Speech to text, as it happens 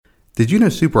Did you know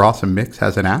Super Awesome Mix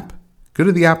has an app? Go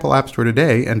to the Apple App Store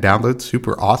today and download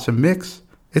Super Awesome Mix.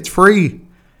 It's free.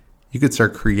 You could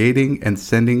start creating and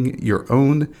sending your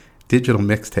own digital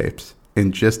mixtapes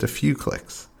in just a few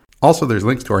clicks. Also, there's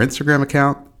links to our Instagram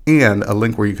account and a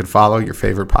link where you can follow your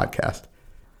favorite podcast.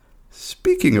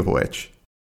 Speaking of which,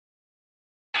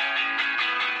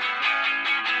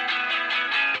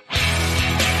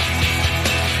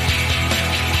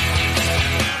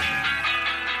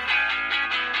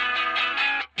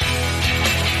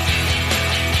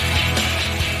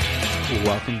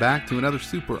 welcome back to another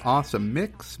Super Awesome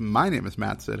Mix. My name is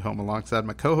Matt Sidholm, alongside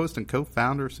my co-host and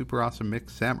co-founder of Super Awesome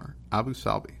Mix, Samer Abu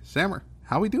Salbi. Samer,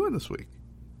 how are we doing this week?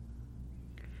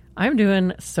 I'm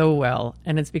doing so well,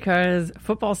 and it's because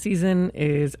football season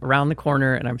is around the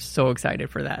corner, and I'm so excited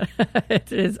for that.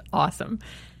 It is awesome.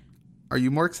 Are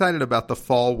you more excited about the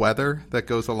fall weather that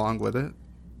goes along with it?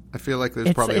 I feel like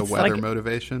there's probably a weather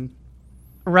motivation.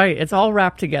 Right. It's all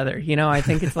wrapped together. You know, I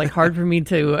think it's like hard for me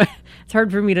to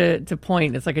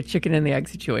point. It's like a chicken and the egg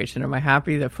situation. Am I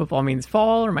happy that football means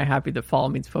fall, or am I happy that fall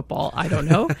means football? I don't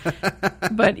know.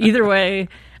 But either way,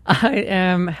 I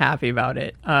am happy about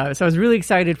it. So I was really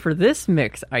excited for this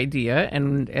mix idea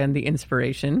and the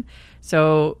inspiration.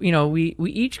 So, you know, we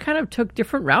each kind of took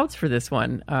different routes for this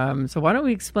one. So why don't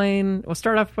we explain? We'll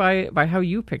start off by how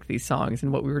you picked these songs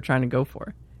and what we were trying to go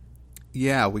for.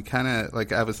 Yeah, we kind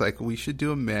of, I was like, we should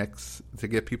do a mix to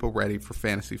get people ready for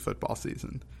fantasy football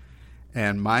season.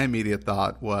 And my immediate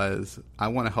thought was, I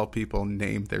want to help people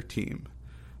name their team.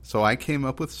 So I came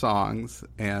up with songs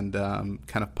and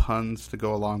kind of puns to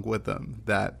go along with them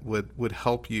that would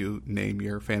help you name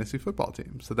your fantasy football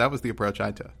team. So that was the approach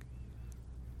I took.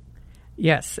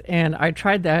 Yes, and I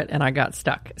tried that and I got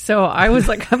stuck. So I was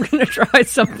like, I'm going to try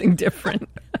something different.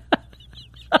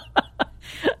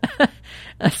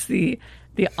 That's the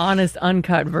honest,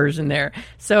 uncut version there.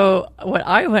 So what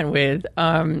I went with,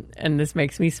 and this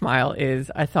makes me smile, is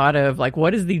I thought of like,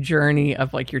 what is the journey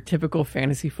of like your typical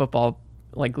fantasy football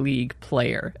like league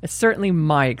player? It's certainly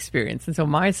my experience. And so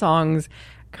my songs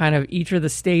kind of each are the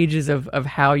stages of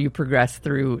how you progress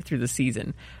through the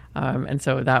season. And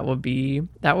so that will be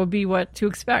what to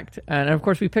expect. And of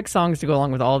course, we pick songs to go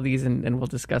along with all of these, and we'll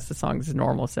discuss the songs as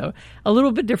normal. So a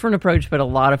little bit different approach, but a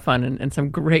lot of fun and some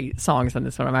great songs on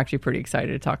this one. I'm actually pretty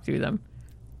excited to talk through them.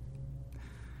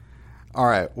 All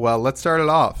right. Well, let's start it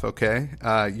off, okay?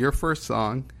 Your first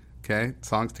song, okay?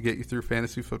 Songs to get you through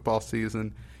fantasy football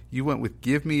season. You went with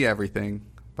Give Me Everything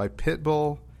by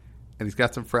Pitbull, and he's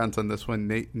got some friends on this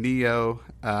one, Neo,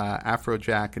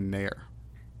 Afrojack, and Nair.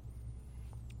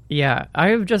 Yeah, I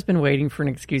have just been waiting for an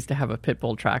excuse to have a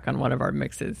Pitbull track on one of our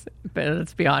mixes, but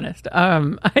let's be honest.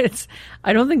 I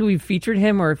don't think we've featured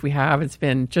him, or if we have, it's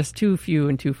been just too few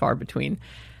and too far between.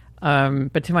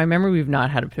 But to my memory, we've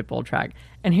not had a Pitbull track.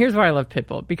 And here's why I love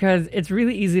Pitbull, because it's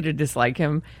really easy to dislike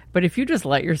him, but if you just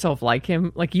let yourself like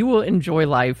him, like you will enjoy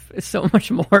life so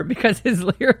much more because his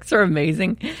lyrics are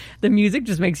amazing. The music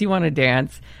just makes you want to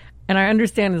dance. And I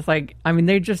understand it's like, I mean,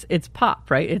 it's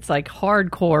pop, right? It's like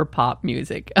hardcore pop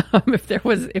music. If there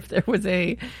was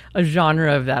a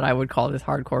genre of that, I would call this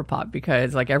hardcore pop,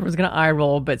 because like everyone's going to eye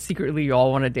roll, but secretly you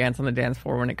all want to dance on the dance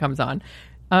floor when it comes on.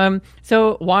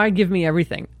 So why Give Me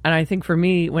Everything? And I think for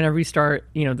me, whenever we start,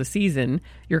 you know, the season,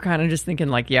 you're kind of just thinking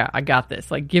like, yeah, I got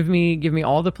this. Like, give me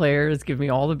all the players, give me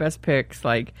all the best picks.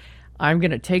 Like, I'm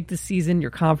going to take the season.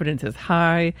 Your confidence is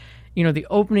high. You know, the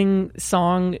opening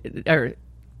song, or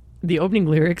the opening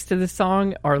lyrics to this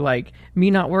song are like, me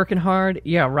not working hard.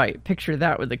 Yeah, right. Picture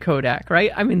that with the Kodak,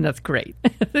 right? I mean, that's great.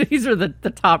 These are the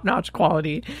top-notch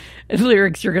quality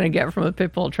lyrics you're going to get from a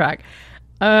Pitbull track.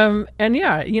 And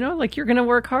yeah, you know, like, you're going to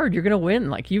work hard. You're going to win.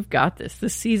 Like, you've got this.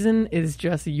 This season is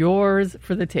just yours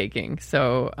for the taking.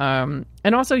 So,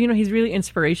 and also, you know, he's really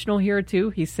inspirational here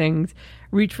too. He sings,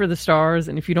 reach for the stars,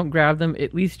 and if you don't grab them,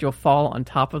 at least you'll fall on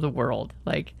top of the world.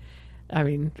 Like, I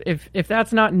mean, if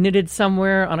that's not knitted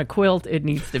somewhere on a quilt, it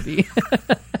needs to be.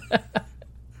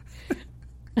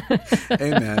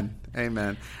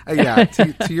 Amen. Yeah,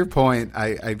 to your point,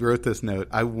 I wrote this note.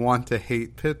 I want to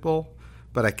hate Pitbull,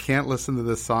 but I can't listen to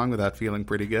this song without feeling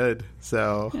pretty good.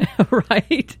 So,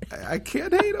 right? I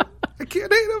can't hate him.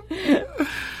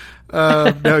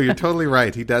 No, you're totally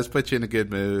right. He does put you in a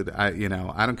good mood. I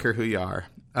don't care who you are.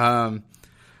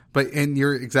 And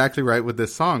you're exactly right with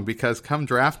this song, because come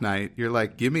draft night, you're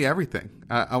like, give me everything.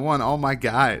 I want all my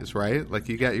guys, right? Like,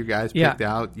 you got your guys picked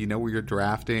out. You know where you're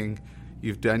drafting.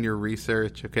 You've done your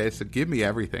research. Okay, so give me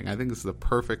everything. I think this is the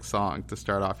perfect song to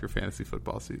start off your fantasy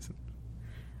football season.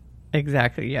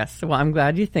 Exactly. Yes. Well, I'm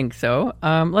glad you think so.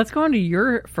 Let's go on to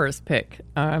your first pick.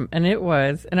 And it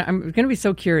was, and I'm going to be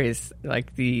so curious,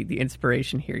 like the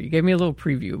inspiration here. You gave me a little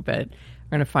preview, but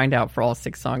we're going to find out for all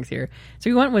 6 songs here. So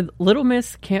you went with Little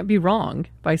Miss Can't Be Wrong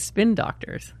by Spin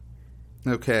Doctors.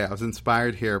 Okay, I was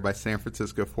inspired here by San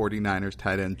Francisco 49ers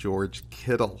tight end George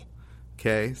Kittle.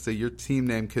 Okay, so your team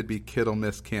name could be Kittle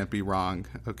Miss Can't Be Wrong.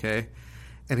 Okay,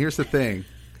 and here's the thing.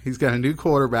 He's got a new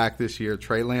quarterback this year.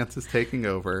 Trey Lance is taking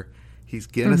over. He's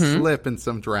going to slip in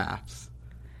some drafts.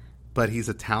 But he's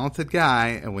a talented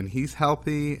guy, and when he's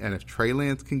healthy, and if Trey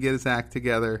Lance can get his act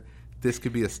together, this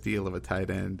could be a steal of a tight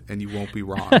end, and you won't be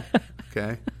wrong.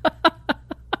 Okay?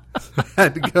 So I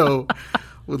had to go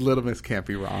with Little Miss Can't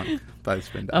Be Wrong by the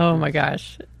Spin Doctors. Oh, my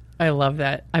gosh. I love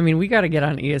that. I mean, we got to get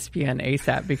on ESPN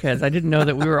ASAP because I didn't know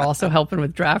that we were also helping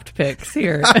with draft picks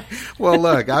here. Well,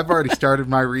 look, I've already started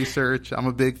my research. I'm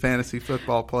a big fantasy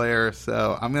football player,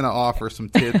 so I'm going to offer some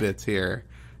tidbits here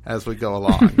as we go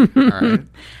along. All right,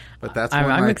 but that's one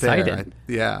I'm right excited.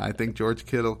 there. I think George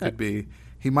Kittle could be.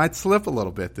 He might slip a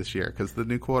little bit this year because the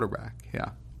new quarterback. Yeah.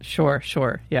 Sure.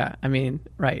 Yeah. I mean,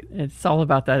 right. It's all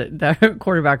about that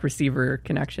quarterback receiver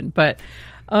connection. But,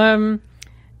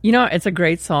 it's a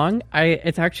great song.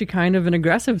 It's actually kind of an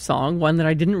aggressive song, one that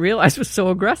I didn't realize was so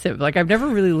aggressive. Like, I've never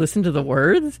really listened to the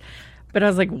words, but I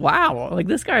was like, wow, like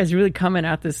this guy is really coming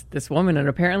at this woman. And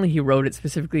apparently he wrote it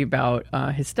specifically about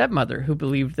his stepmother, who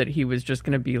believed that he was just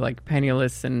going to be like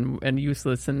penniless and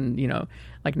useless and,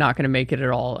 like not going to make it at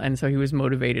all. And so he was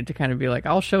motivated to kind of be like,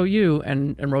 I'll show you,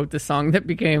 and wrote this song that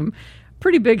became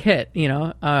pretty big hit. It's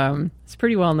a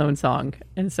pretty well-known song.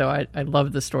 And so I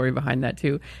love the story behind that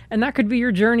too. And that could be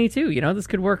your journey too. This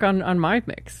could work on my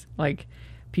mix. Like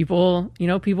people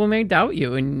may doubt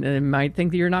you and might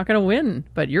think that you're not going to win,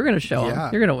 but you're going to show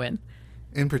them you're going to win.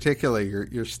 In particular,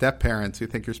 your step-parents who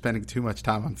think you're spending too much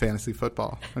time on fantasy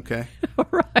football, okay?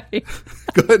 Right.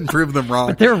 Go ahead and prove them wrong.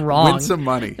 But they're wrong.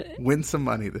 Win some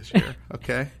money this year,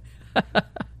 okay?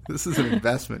 This is an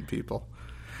investment, people.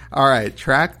 All right,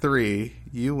 track 3,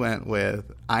 you went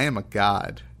with I Am a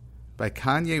God by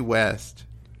Kanye West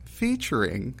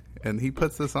featuring, and he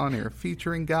puts this on here,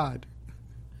 featuring God.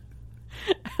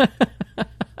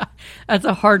 That's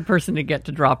a hard person to get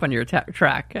to drop on your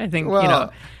track. I think,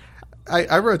 Well,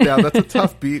 I wrote down that's a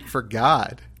tough beat for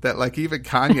God. That like even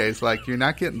Kanye's like, you're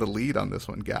not getting the lead on this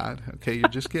one, God. Okay, you're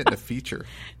just getting a feature.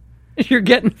 You're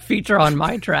getting a feature on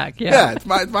my track. Yeah, it's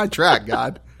my track,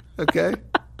 God. Okay,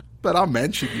 but I'll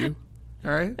mention you.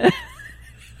 All right.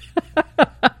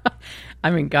 I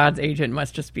mean, God's agent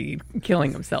must just be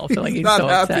killing himself. Like he's not so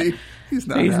happy. upset. He's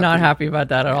not happy about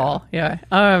that at all. Yeah.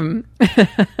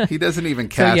 He doesn't even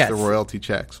cash the royalty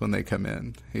checks when they come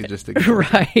in. He just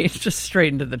ignores right. It's just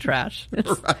straight into the trash.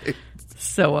 Right.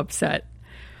 So upset.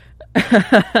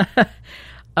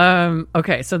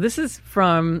 Okay, so this is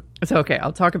from. So okay,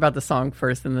 I'll talk about the song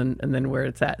first, and then where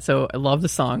it's at. So I love the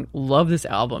song, love this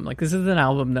album. Like this is an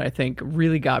album that I think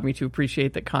really got me to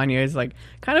appreciate that Kanye is like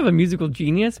kind of a musical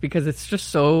genius because it's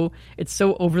so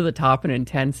over the top and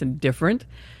intense and different.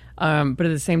 But at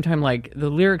the same time, like the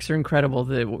lyrics are incredible.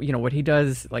 What he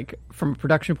does, like from a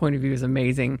production point of view, is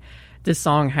amazing. This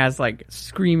song has like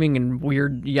screaming and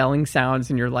weird yelling sounds,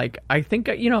 and you're like, I think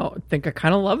I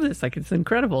kind of love this. Like it's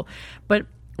incredible. But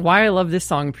why I love this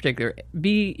song in particular,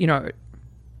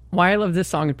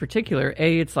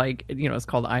 it's like, it's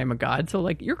called I Am a God. So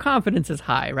like your confidence is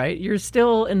high, right? You're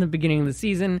still in the beginning of the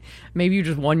season. Maybe you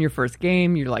just won your first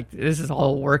game. You're like, this is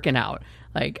all working out.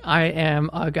 Like I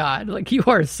am a God. Like you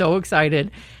are so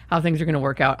excited how things are going to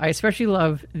work out. I especially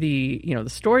love the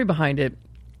story behind it.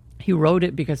 He wrote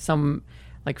it because some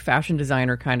like fashion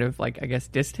designer kind of like, I guess,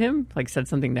 dissed him, like said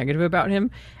something negative about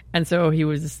him. And so he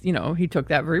was, he took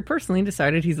that very personally and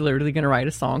decided he's literally going to write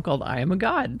a song called I Am a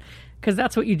God. Because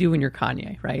that's what you do when you're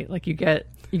Kanye, right? Like you get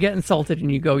insulted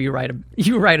and you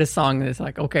write a song that's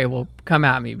like, okay, well, come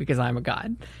at me because I'm a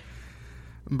God.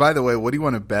 By the way, what do you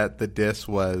want to bet the diss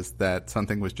was that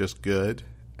something was just good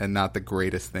and not the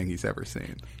greatest thing he's ever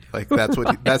seen? Like that's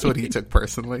what that's what he took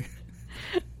personally.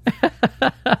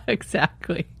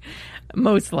 Exactly.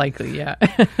 Most likely, yeah.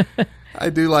 I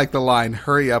do like the line,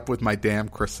 hurry up with my damn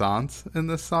croissants in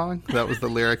this song. That was the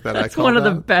lyric that That's I called one of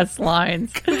out. the best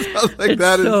lines. I was like,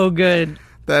 it's so good.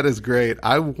 That is great.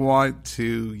 I want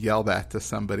to yell that to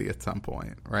somebody at some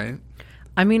point, right?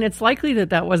 I mean, it's likely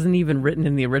that wasn't even written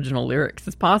in the original lyrics.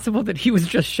 It's possible that he was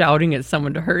just shouting at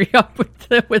someone to hurry up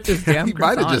with his damn He croissants.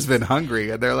 might have just been hungry,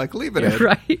 and they're like, leave it in.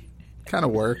 Right. Kind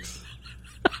of works.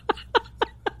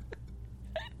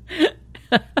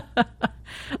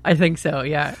 I think so,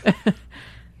 yeah.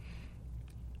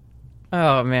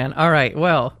 Oh, man. All right.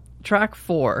 Well, track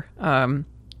 4.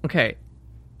 Okay,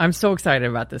 I'm so excited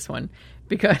about this one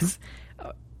because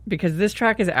this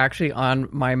track is actually on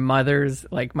my mother's,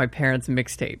 like my parents'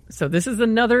 mixtape. So this is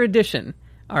another edition.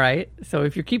 All right. So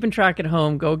if you're keeping track at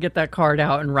home, go get that card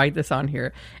out and write this on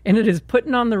here. And it is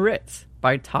Putting on the Ritz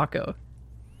by Taco.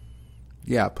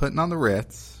 Yeah, Putting on the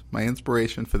Ritz. My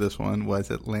inspiration for this one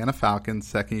was Atlanta Falcons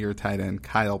second-year tight end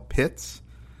Kyle Pitts.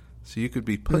 So you could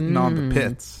be putting on the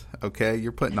Pitts, okay?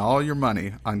 You're putting all your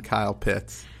money on Kyle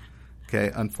Pitts.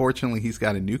 Okay, unfortunately, he's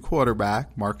got a new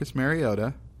quarterback, Marcus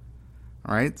Mariota.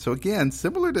 All right, so again,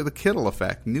 similar to the Kittle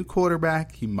effect. New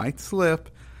quarterback, he might slip.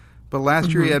 But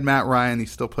last year he had Matt Ryan. He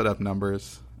still put up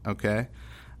numbers, okay?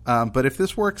 But if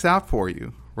this works out for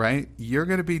you, right, you're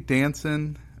going to be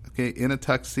dancing, okay, in a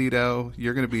tuxedo.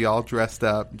 You're going to be all dressed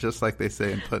up, just like they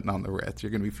say in Putting on the Ritz. You're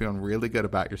going to be feeling really good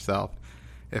about yourself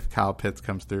if Kyle Pitts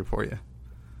comes through for you.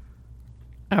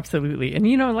 Absolutely. And,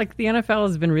 you know, like the NFL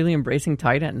has been really embracing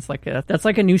tight ends. Like that's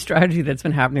like a new strategy that's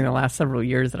been happening the last several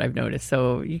years that I've noticed.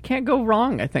 So you can't go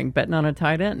wrong, I think, betting on a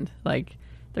tight end. Like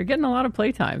they're getting a lot of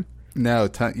play time. No,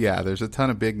 there's a ton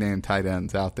of big name tight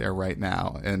ends out there right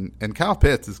now, and Kyle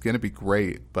Pitts is going to be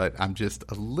great, but I'm just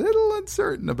a little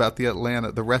uncertain about the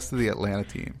rest of the Atlanta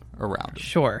team around him.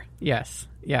 Sure, yes,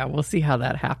 yeah, we'll see how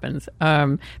that happens.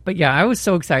 But yeah, I was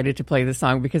so excited to play this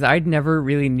song because I'd never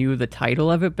really knew the title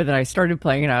of it, but then I started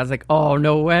playing it, and I was like, oh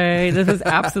no way, this is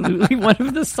absolutely one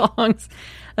of the songs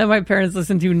that my parents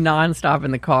listened to nonstop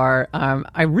in the car.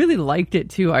 I really liked it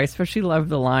too. I especially loved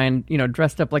the line, you know,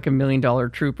 dressed up like $1 million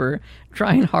trooper,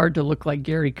 trying hard to look like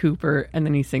Gary Cooper, and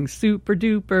then he sings super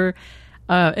duper.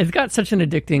 It's got such an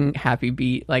addicting, happy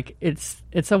beat. Like it's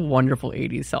a wonderful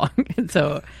 80s song. And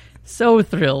so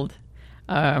thrilled.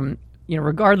 You know,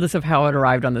 regardless of how it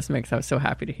arrived on this mix, I was so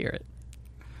happy to hear it.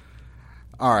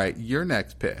 All right, your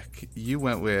next pick, you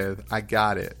went with I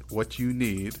Got It, What You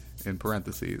Need, in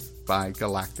parentheses, by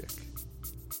Galactic.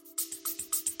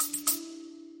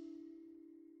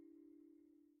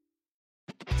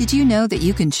 Did you know that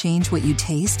you can change what you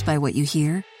taste by what you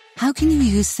hear? How can you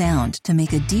use sound to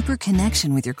make a deeper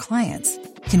connection with your clients?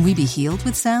 Can we be healed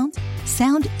with sound?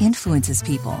 Sound influences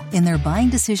people in their buying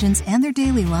decisions and their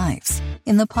daily lives.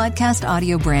 In the podcast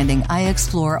Audio Branding, I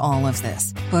explore all of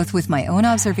this, both with my own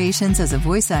observations as a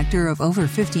voice actor of over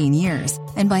 15 years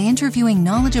and by interviewing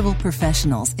knowledgeable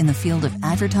professionals in the field of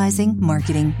advertising,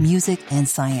 marketing, music, and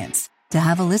science. To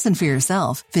have a listen for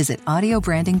yourself, visit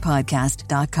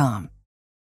audiobrandingpodcast.com.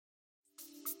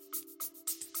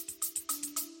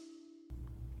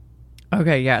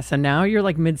 Okay, yeah. So now you're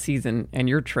like mid-season and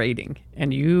you're trading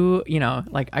and you know,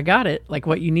 like I got it, like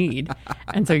what you need.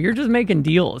 And so you're just making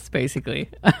deals basically.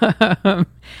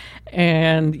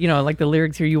 And you know, like the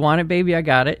lyrics here, you want it, baby, I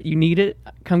got it. You need it,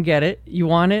 come get it. You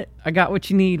want it, I got what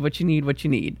you need, what you need, what you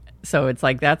need. So it's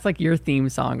like, that's like your theme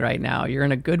song right now. You're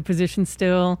in a good position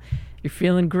still. You're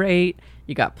feeling great.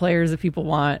 You got players that people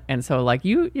want. And so like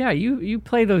you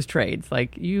play those trades.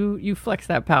 Like you flex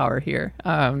that power here.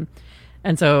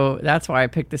 And so that's why I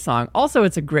picked this song. Also,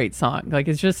 it's a great song. Like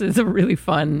it's a really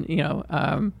fun, you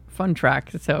know, fun track.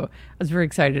 So I was very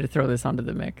excited to throw this onto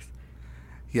the mix.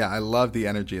 Yeah, I love the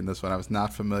energy in this one. I was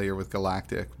not familiar with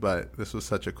Galactic, but this was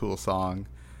such a cool song.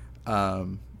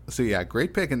 So yeah,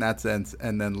 great pick in that sense.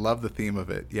 And then love the theme of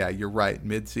it. Yeah, you're right.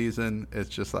 Mid-season, it's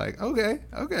just like, okay,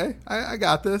 I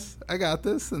got this.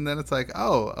 And then it's like,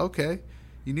 oh, okay.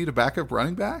 You need a backup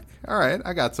running back? All right,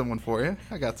 I got someone for you.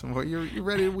 You're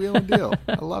ready to wheel and deal.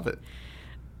 I love it.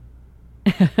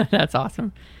 That's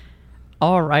awesome.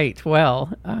 All right,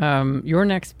 well, your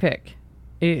next pick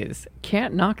is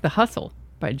Can't Knock the Hustle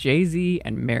by Jay-Z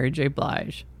and Mary J.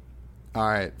 Blige. All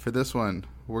right, for this one,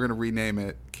 we're going to rename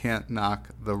it Can't Knock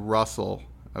the Russell.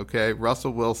 Okay,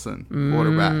 Russell Wilson,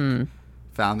 quarterback,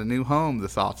 found a new home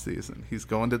this offseason. He's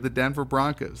going to the Denver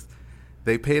Broncos.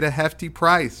 They paid a hefty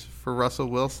price for Russell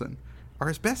Wilson. Are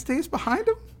his best days behind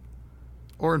him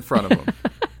or in front of him?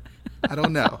 I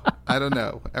don't know.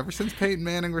 Ever since Peyton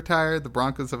Manning retired, the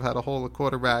Broncos have had a hole at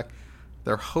quarterback.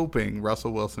 They're hoping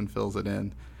Russell Wilson fills it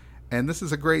in. And this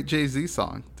is a great Jay-Z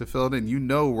song to fill it in. You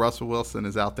know Russell Wilson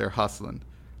is out there hustling.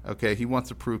 Okay, he wants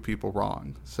to prove people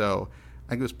wrong. So I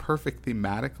think it was perfect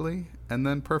thematically and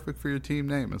then perfect for your team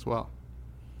name as well.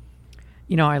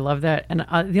 You know, I love that. And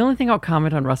the only thing I'll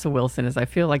comment on Russell Wilson is I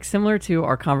feel like similar to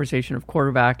our conversation of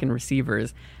quarterback and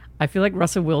receivers, I feel like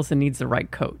Russell Wilson needs the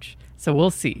right coach. So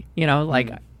we'll see. You know,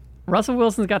 like Russell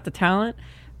Wilson's got the talent,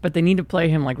 but they need to play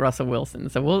him like Russell Wilson.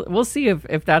 So we'll see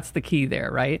if that's the key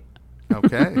there, right?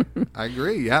 Okay. I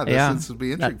agree. Yeah, this will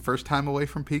be interesting. First time away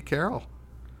from Pete Carroll.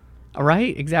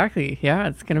 Right, exactly. Yeah,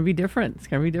 it's going to be different. It's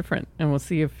going to be different. And we'll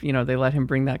see if, they let him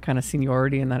bring that kind of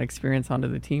seniority and that experience onto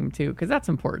the team too, because that's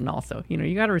important also.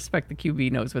 You got to respect the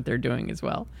QB knows what they're doing as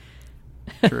well.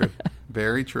 True.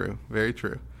 Very true. Very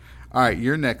true. All right,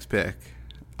 your next pick.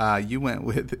 You went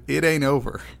with It Ain't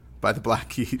Over by the Black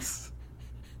Keys.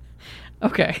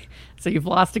 Okay, so you've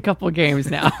lost a couple of games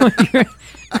now.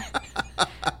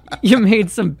 You made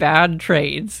some bad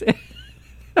trades.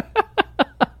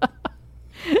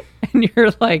 And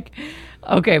you're like,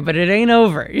 okay, but it ain't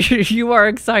over. You are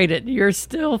excited. You're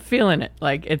still feeling it.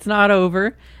 Like, it's not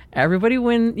over. Everybody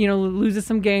loses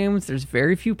some games. There's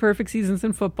very few perfect seasons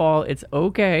in football. It's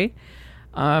okay.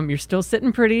 You're still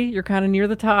sitting pretty. You're kind of near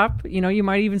the top. You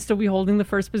might even still be holding the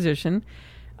first position.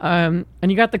 And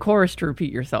you got the chorus to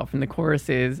repeat yourself. And the chorus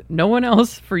is, no one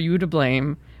else for you to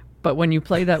blame, but when you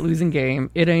play that losing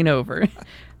game, it ain't over.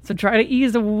 So try to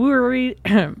ease a worried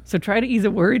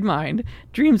mind.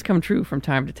 Dreams come true from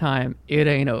time to time. It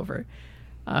ain't over.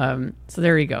 So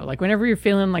there you go. Like, whenever you're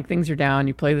feeling like things are down,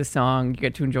 you play the song, you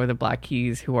get to enjoy the Black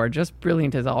Keys, who are just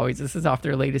brilliant as always. This is off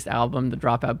their latest album, The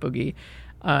Dropout Boogie,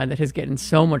 that has gotten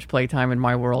so much playtime in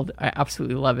my world. I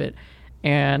absolutely love it.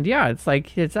 And yeah, it's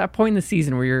that point in the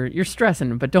season where you're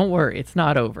stressing, but don't worry, it's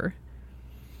not over.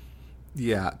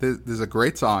 Yeah, this is a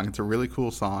great song. It's a really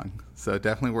cool song, so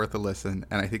definitely worth a listen.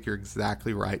 And I think you're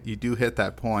exactly right. You do hit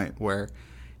that point where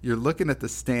you're looking at the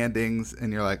standings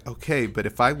and you're like, okay, but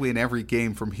if I win every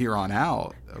game from here on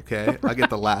out, okay, I get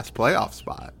the last playoff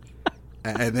spot.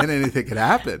 And then anything can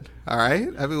happen. All right.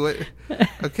 I mean,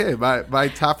 okay, my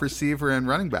top receiver and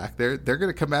running back, they're going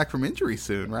to come back from injury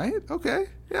soon, right? Okay,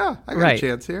 yeah, I got a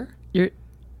chance here.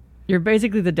 You're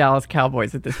basically the Dallas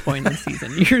Cowboys at this point in the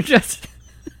season. You're just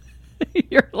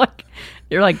you're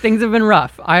like things have been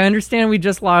rough. I understand we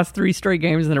just lost 3 straight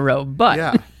games in a row, but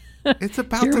yeah, it's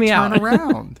about to turn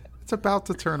around. It's about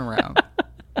to turn around.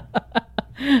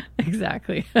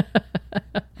 Exactly.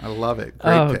 I love it.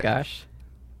 Great pick. Gosh.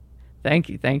 Thank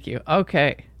you.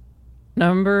 Okay.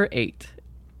 Number 8.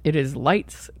 It is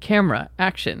Lights, Camera,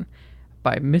 Action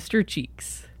by Mr.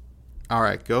 Cheeks. All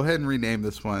right. Go ahead and rename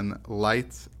this one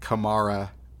Lights, Kamara,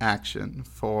 Action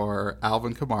for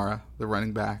Alvin Kamara, the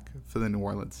running back for the New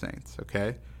Orleans Saints.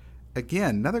 Okay.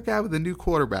 Again, another guy with a new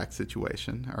quarterback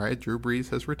situation. All right. Drew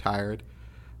Brees has retired.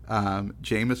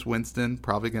 Jameis Winston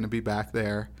probably going to be back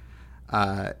there.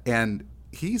 And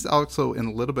he's also in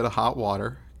a little bit of hot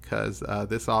water, because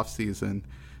this offseason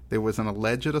there was an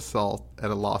alleged assault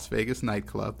at a Las Vegas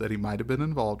nightclub that he might have been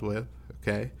involved with,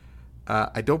 okay?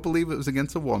 I don't believe it was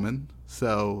against a woman,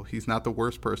 so he's not the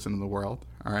worst person in the world,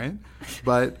 all right?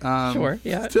 But sure,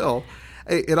 yeah. Still,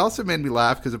 it also made me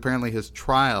laugh because apparently his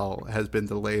trial has been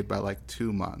delayed by like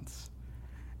 2 months.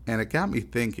 And it got me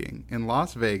thinking, in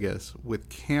Las Vegas, with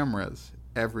cameras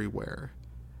everywhere,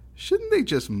 shouldn't they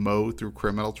just mow through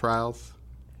criminal trials?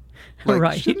 Like,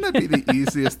 right. Shouldn't that be the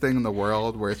easiest thing in the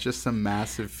world, where it's just some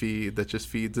massive feed that just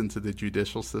feeds into the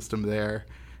judicial system there?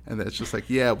 And it's just like,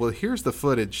 yeah, well, here's the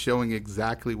footage showing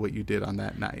exactly what you did on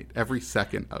that night, every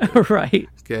second of it. Right.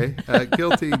 Okay?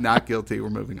 Guilty, not guilty, we're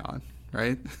moving on,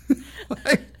 right?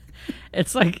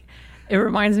 It's like, it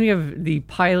reminds me of the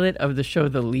pilot of the show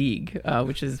The League,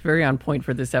 which is very on point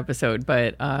for this episode.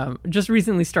 But just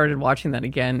recently started watching that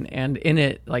again, and in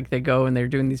it, like, they go and they're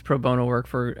doing these pro bono work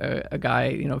for a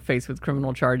guy, faced with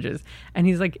criminal charges, and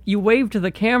he's like, "You waved to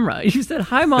the camera. You said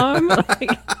hi, Mom." Like,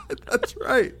 that's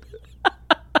right.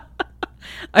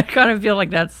 I kind of feel like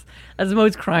that's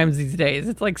most crimes these days.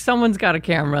 It's like someone's got a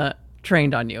camera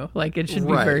trained on you. Like, it should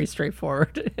be very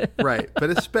straightforward. Right.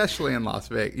 But especially in Las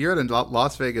Vegas. You're at a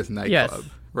Las Vegas nightclub,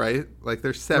 right? Like,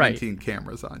 there's 17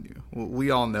 cameras on you.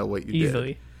 We all know what you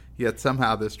did. Yet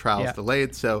somehow this trial is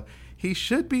delayed. So he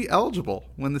should be eligible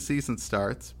when the season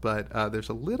starts. But there's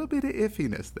a little bit of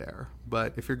iffiness there.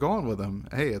 But if you're going with him,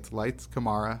 hey, it's Lights,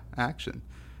 Kamara, Action.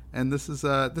 And this is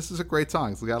a great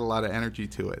song. It's got a lot of energy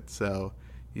to it. So,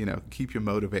 keep you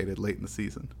motivated late in the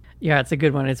season. Yeah, it's a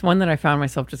good one. It's one that I found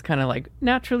myself just kind of like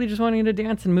naturally just wanting to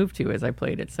dance and move to as I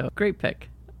played it. So great pick.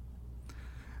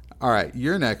 All right,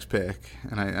 your next pick,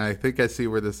 and I think I see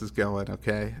where this is going,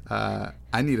 okay?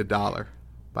 I Need a Dollar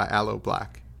by Aloe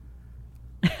Black.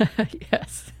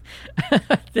 Yes.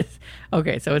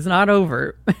 Okay, so it's not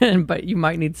over, but you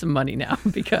might need some money now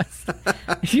because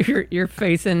you're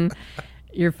facing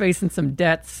some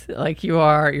debts, like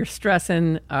you're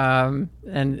stressing,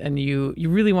 and you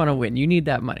really want to win. You need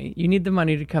that money. You need the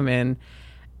money to come in,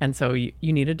 and so you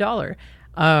need a dollar.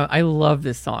 I love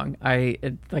this song. I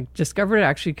discovered it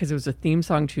actually because it was a theme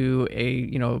song to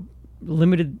a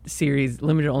limited series,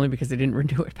 limited only because they didn't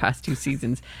renew it past 2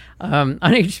 seasons, on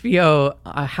HBO,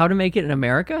 How to Make It in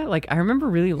America. Like, I remember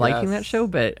really liking that show,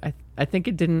 but I think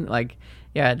it didn't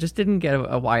it just didn't get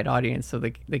a wide audience, so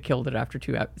they killed it after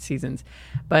 2 seasons.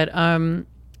 But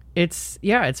it's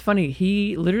funny.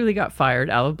 He literally got fired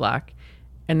out of black,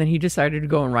 and then he decided to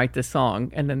go and write this song,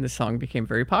 and then this song became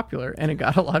very popular, and it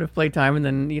got a lot of playtime, and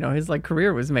then, his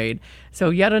career was made. So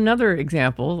yet another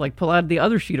example, pull out the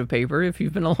other sheet of paper, if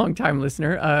you've been a long time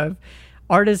listener, of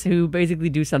artists who basically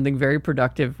do something very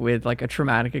productive with a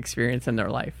traumatic experience in their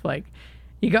life.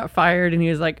 He got fired and he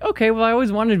was like, okay, well, I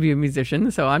always wanted to be a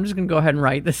musician, so I'm just going to go ahead and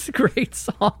write this great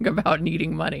song about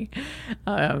needing money.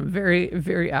 Very,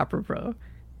 very apropos.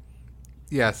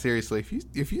 Yeah, seriously,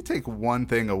 if you take one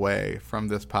thing away from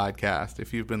this podcast,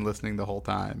 if you've been listening the whole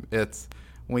time, it's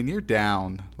when you're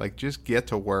down, just get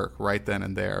to work right then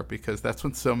and there, because that's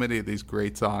when so many of these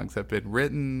great songs have been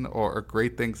written, or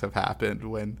great things have happened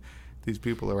when these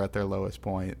people are at their lowest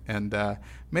point. And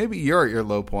maybe you're at your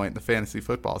low point in the fantasy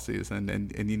football season,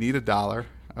 and you need $1,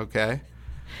 okay?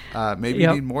 Maybe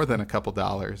you need more than a couple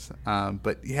dollars.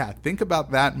 But yeah, think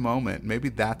about that moment. Maybe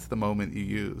that's the moment you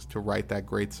use to write that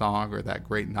great song or that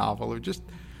great novel, or just,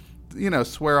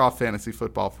 swear off fantasy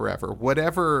football forever.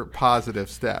 Whatever positive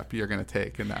step you're going to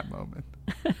take in that moment.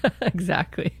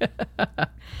 Exactly.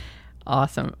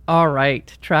 Awesome. All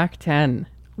right. Track 10.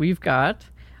 We've got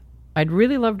I'd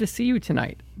Really Love to See You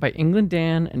Tonight by England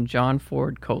Dan and John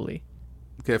Ford Coley.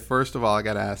 Okay, first of all, I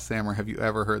got to ask, Sammer, have you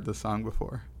ever heard this song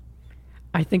before?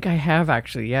 I think I have,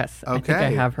 actually, yes. Okay. I think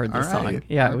I have heard this song.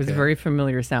 Yeah, okay. It was very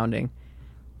familiar sounding.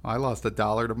 I lost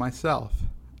 $1 to myself.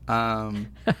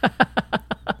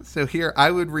 So here,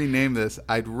 I would rename this,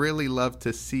 I'd Really Love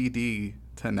to CD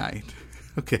Tonight.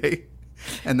 Okay?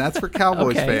 And that's for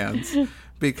Cowboys fans,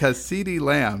 because CeeDee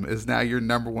Lamb is now your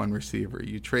number 1 receiver.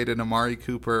 You traded Amari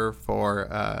Cooper for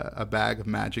a bag of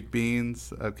magic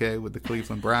beans, okay, with the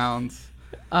Cleveland Browns.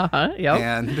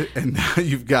 Yep. And now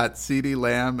you've got CeeDee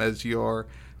Lamb as your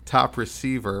top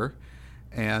receiver,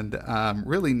 and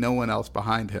really no one else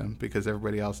behind him because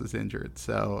everybody else is injured.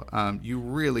 So you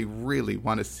really, really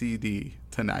want a CD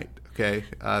tonight, okay?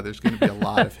 There's going to be a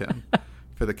lot of him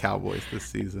for the Cowboys this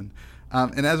season.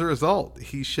 And as a result,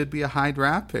 he should be a high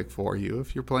draft pick for you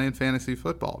if you're playing fantasy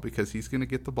football, because he's going to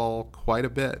get the ball quite a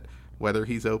bit, whether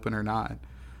he's open or not.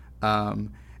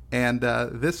 And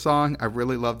this song, I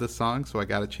really love this song, so I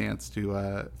got a chance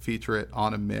to feature it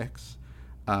on a mix.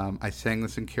 I sang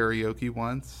this in karaoke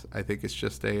once. I think it's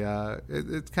just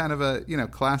it's kind of a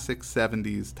classic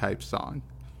 70s type song.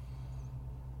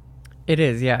 It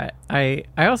is, yeah. I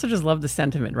also just love the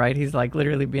sentiment, right? He's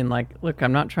literally being look,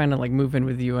 I'm not trying to move in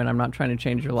with you, and I'm not trying to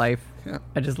change your life. Yeah.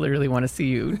 I just literally want to see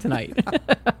you tonight.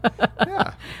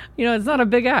 Yeah. It's not a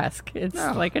big ask. It's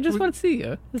I just want to see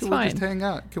you. It's fine. Just hang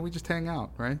out? Can we just hang out,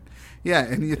 right? Yeah,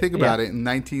 and you think about it, in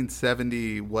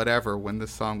 1970 whatever, when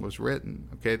this song was written,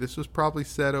 okay, this was probably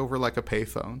said over a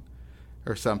payphone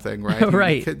or something, right?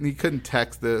 Right. He couldn't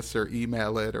text this or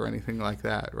email it or anything like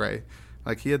that, right?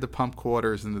 He had to pump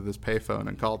quarters into this payphone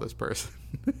and call this person.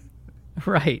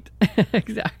 Right.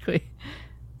 Exactly.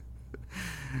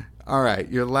 All right,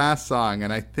 your last song,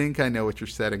 and I think I know what you're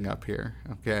setting up here,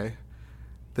 okay?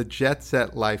 The Jet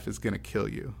Set Life Is Gonna Kill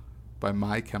You by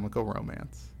My Chemical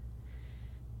Romance.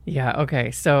 Yeah,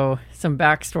 okay. So some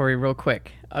backstory real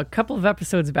quick. A couple of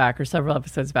episodes back, or several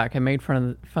episodes back, I made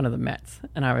fun of the Mets.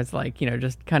 And I was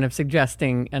just kind of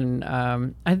suggesting, and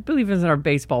I believe it was in our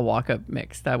baseball walk-up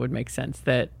mix, that would make sense,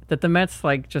 that the Mets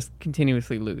just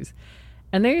continuously lose.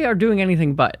 And they are doing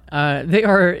anything but. They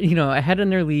are, ahead in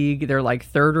their league. They're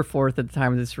 3rd or 4th at the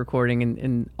time of this recording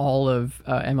in all of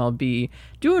MLB.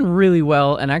 Doing really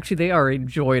well, and actually they are a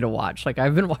joy to watch.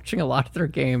 I've been watching a lot of their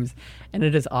games, and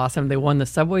it is awesome. They won the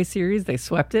Subway Series. They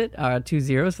swept it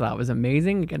 2-0, so that was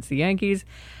amazing against the Yankees.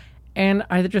 And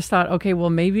I just thought, okay, well,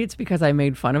 maybe it's because I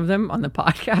made fun of them on the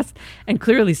podcast, and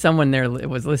clearly someone there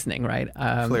was listening, right?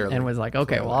 And was like,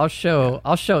 okay, well, I'll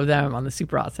show them on the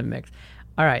Super Awesome Mix.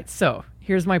 All right, so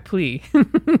here's my plea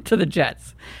to the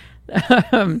Jets.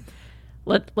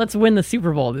 Let's win the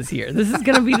Super Bowl this year. This is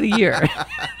going to be the year.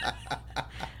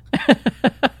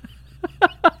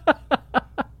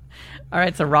 All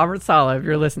right, so Robert Saleh, if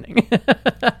you're listening,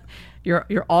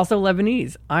 you're also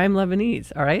Lebanese. I'm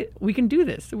Lebanese. All right, we can do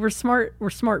this. We're smart. We're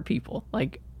smart people. I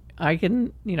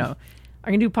can do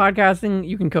podcasting.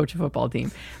 You can coach a football team,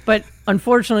 but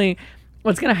unfortunately,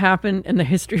 what's going to happen in the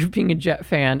history of being a Jet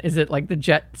fan is that like the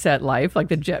Jet set life, like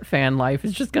the Jet fan life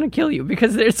is just going to kill you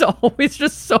because there's always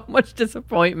just so much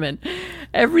disappointment.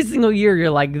 Every single year you're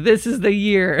like, this is the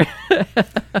year.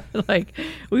 Like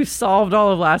we've solved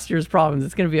all of last year's problems.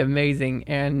 It's going to be amazing.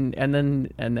 And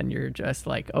then you're just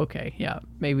like, okay, yeah,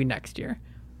 maybe next year.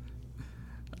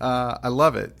 I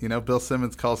love it. You know, Bill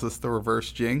Simmons calls this the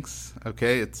reverse jinx.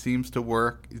 Okay, it seems to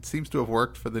work. It seems to have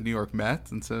worked for the New York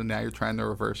Mets, and so now you're trying to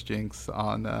reverse jinx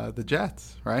on the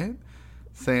Jets, right?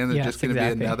 Saying they're just going to be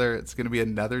another. It's going to be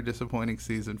another disappointing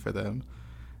season for them,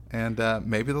 and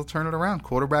maybe they'll turn it around.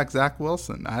 Quarterback Zach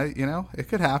Wilson. It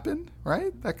could happen,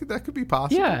 right? That could be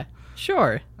possible. Yeah,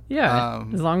 sure. Yeah,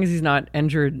 as long as he's not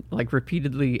injured like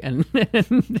repeatedly and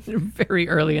very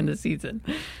early in the season.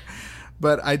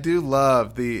 But I do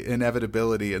love the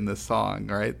inevitability in this song,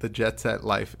 right? The jet set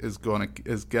life is gonna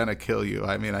kill you.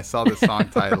 I mean, I saw the song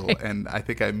title right. And I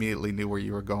think I immediately knew where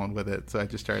you were going with it, so I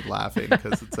just started laughing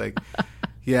because it's like,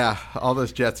 yeah, all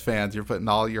those Jets fans, you're putting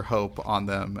all your hope on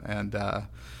them, and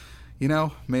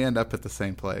may end up at the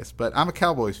same place. But I'm a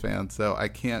Cowboys fan, so I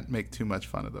can't make too much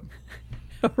fun of them.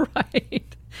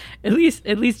 Right. At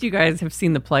least you guys have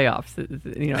seen the playoffs,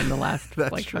 in the last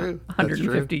like true.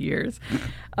 150 years.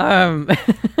 All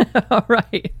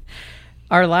right.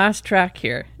 Our last track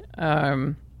here.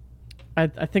 I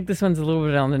think this one's a little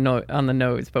bit on the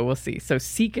nose, but we'll see. So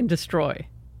Seek and Destroy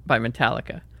by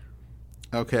Metallica.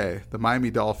 Okay, the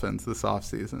Miami Dolphins this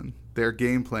offseason, their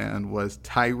game plan was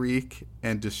Tyreek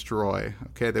and destroy.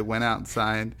 Okay, they went out and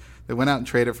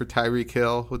traded for Tyreek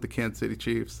Hill with the Kansas City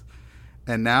Chiefs.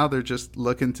 And now they're just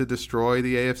looking to destroy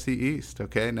the AFC East,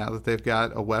 okay? Now that they've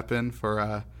got a weapon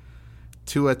for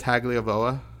Tua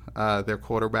Tagovailoa, their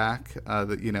quarterback,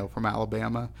 from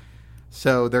Alabama.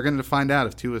 So they're going to find out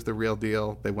if Tua is the real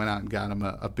deal. They went out and got him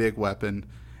a big weapon.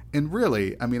 And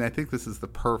really, I mean, I think this is the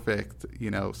perfect,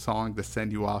 song to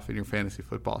send you off in your fantasy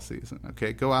football season,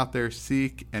 okay? Go out there,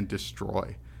 seek, and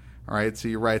destroy. All right, so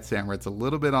you're right, Sam. It's a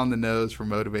little bit on the nose for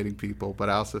motivating people, but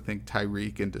I also think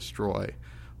Tyreek and Destroy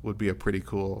would be a pretty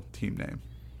cool team name.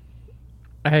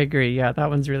 I agree. Yeah, that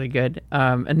one's really good.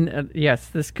 Yes,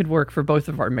 this could work for both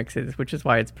of our mixes, which is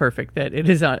why it's perfect that it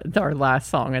is our last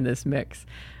song in this mix.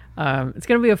 It's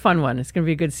going to be a fun one. It's going to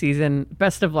be a good season.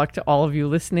 Best of luck to all of you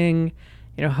listening.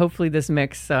 Hopefully this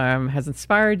mix has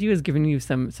inspired you, has given you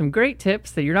some great tips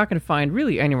that you're not going to find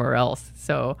really anywhere else.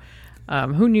 So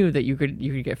who knew that you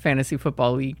could get fantasy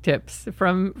football league tips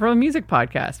from a music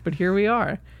podcast? But here we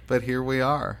are.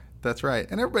 That's right.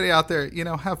 And everybody out there,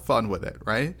 have fun with it,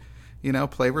 right?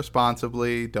 Play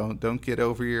responsibly. Don't get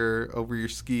over your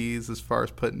skis as far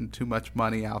as putting too much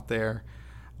money out there.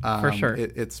 For sure.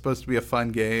 It's supposed to be a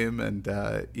fun game, and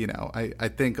I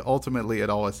think ultimately it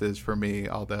always is for me,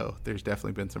 although there's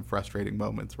definitely been some frustrating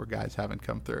moments where guys haven't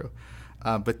come through.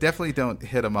 But definitely don't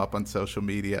hit them up on social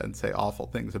media and say awful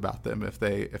things about them if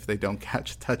they don't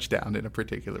catch a touchdown in a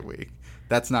particular week.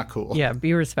 That's not cool. Yeah,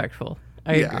 be respectful.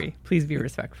 I agree. Please be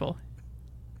respectful.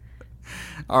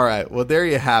 All right. Well, there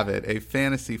you have it. A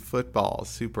fantasy football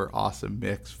super awesome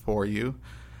mix for you.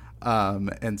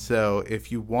 And so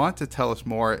if you want to tell us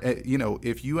more,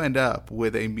 if you end up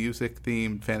with a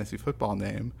music-themed fantasy football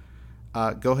name,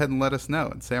 go ahead and let us know.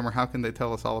 And Sammer, how can they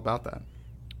tell us all about that?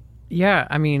 Yeah,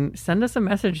 I mean, send us a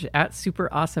message at Super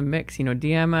Awesome Mix.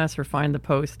 DM us or find the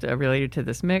post related to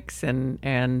this mix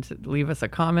and leave us a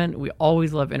comment. We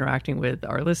always love interacting with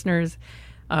our listeners.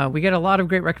 We get a lot of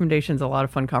great recommendations, a lot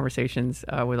of fun conversations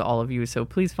with all of you. So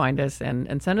please find us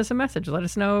and send us a message. Let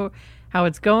us know how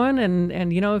it's going, and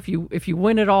if you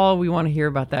win it all, we want to hear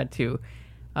about that too.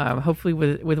 Hopefully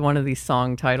with one of these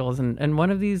song titles and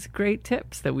one of these great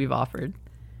tips that we've offered.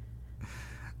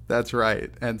 That's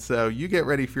right. And so you get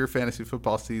ready for your fantasy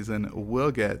football season.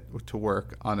 We'll get to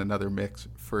work on another mix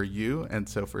for you. And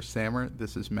so for Sammer,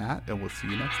 this is Matt, and we'll see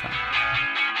you next time.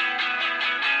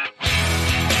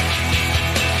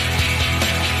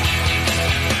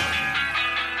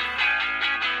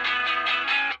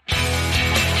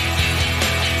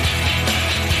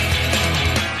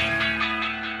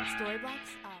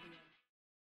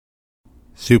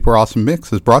 Super Awesome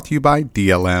Mix is brought to you by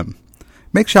DLM.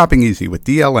 Make shopping easy with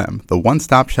DLM, the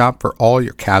one-stop shop for all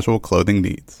your casual clothing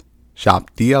needs. Shop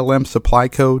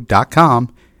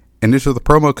DLMsupplyco.com and enter the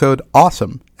promo code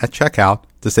AWESOME at checkout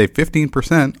to save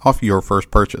 15% off your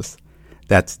first purchase.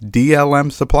 That's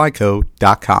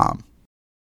DLMsupplyco.com.